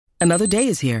Another day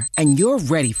is here, and you're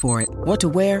ready for it. What to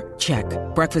wear? Check.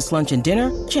 Breakfast, lunch, and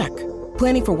dinner? Check.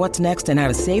 Planning for what's next and how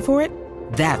to save for it?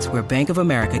 That's where Bank of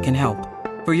America can help.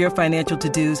 For your financial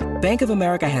to-dos, Bank of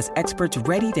America has experts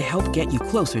ready to help get you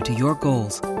closer to your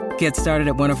goals. Get started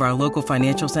at one of our local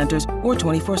financial centers or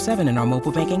 24/7 in our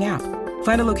mobile banking app.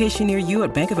 Find a location near you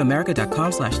at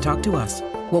bankofamerica.com/talktous.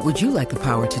 What would you like the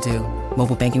power to do?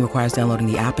 Mobile banking requires downloading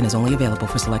the app and is only available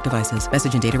for select devices.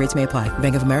 Message and data rates may apply.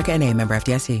 Bank of America N.A., member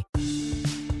FDIC.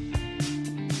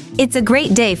 It's a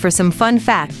great day for some fun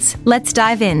facts. Let's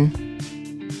dive in.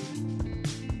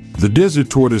 The desert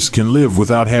tortoise can live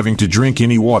without having to drink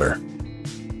any water.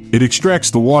 It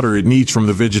extracts the water it needs from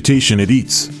the vegetation it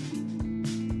eats.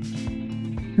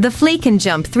 The flea can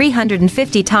jump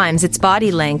 350 times its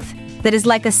body length. That is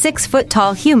like a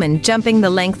 6-foot-tall human jumping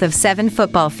the length of 7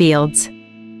 football fields.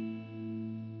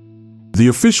 The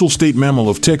official state mammal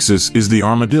of Texas is the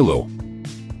armadillo.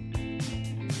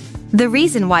 The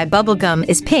reason why bubblegum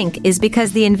is pink is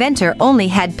because the inventor only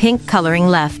had pink coloring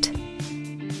left.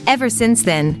 Ever since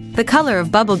then, the color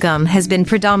of bubblegum has been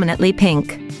predominantly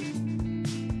pink.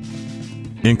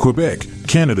 In Quebec,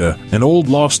 Canada, an old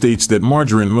law states that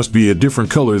margarine must be a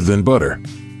different color than butter.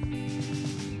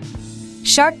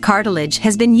 Shark cartilage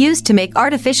has been used to make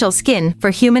artificial skin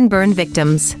for human burn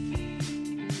victims.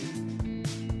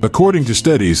 According to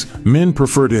studies, men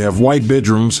prefer to have white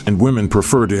bedrooms and women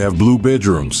prefer to have blue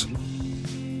bedrooms.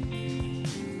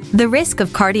 The risk of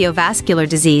cardiovascular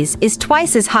disease is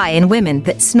twice as high in women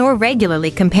that snore regularly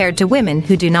compared to women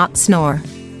who do not snore.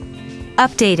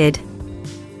 Updated.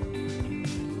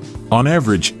 On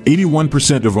average,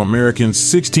 81% of Americans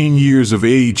 16 years of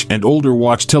age and older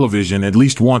watch television at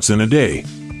least once in a day.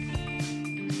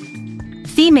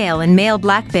 Female and male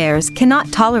black bears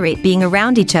cannot tolerate being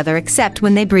around each other except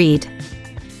when they breed.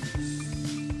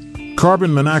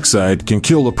 Carbon monoxide can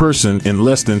kill a person in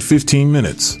less than 15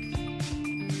 minutes.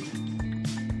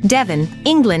 Devon,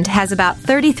 England has about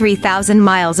 33,000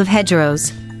 miles of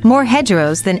hedgerows, more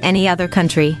hedgerows than any other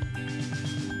country.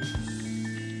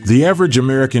 The average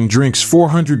American drinks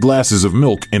 400 glasses of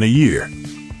milk in a year.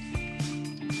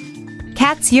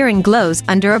 Cat's urine glows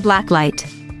under a blacklight.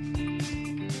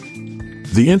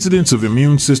 The incidence of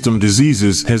immune system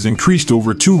diseases has increased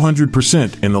over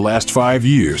 200% in the last 5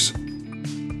 years.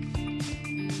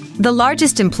 The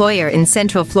largest employer in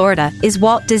Central Florida is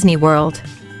Walt Disney World.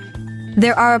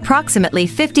 There are approximately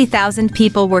 50,000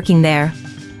 people working there.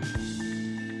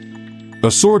 A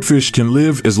swordfish can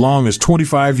live as long as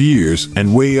 25 years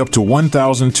and weigh up to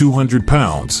 1,200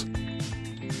 pounds.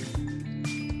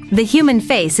 The human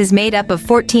face is made up of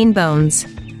 14 bones.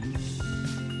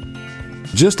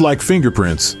 Just like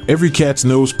fingerprints, every cat's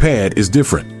nose pad is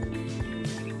different.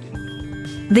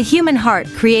 The human heart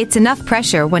creates enough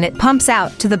pressure when it pumps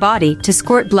out to the body to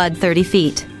squirt blood 30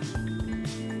 feet.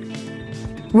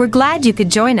 We're glad you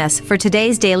could join us for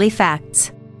today's Daily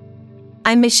Facts.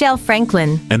 I'm Michelle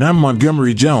Franklin. And I'm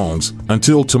Montgomery Jones.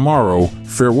 Until tomorrow,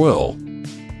 farewell.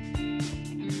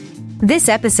 This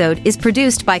episode is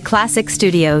produced by Classic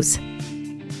Studios.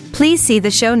 Please see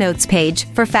the show notes page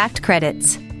for fact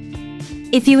credits.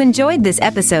 If you enjoyed this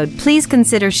episode, please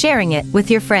consider sharing it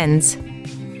with your friends.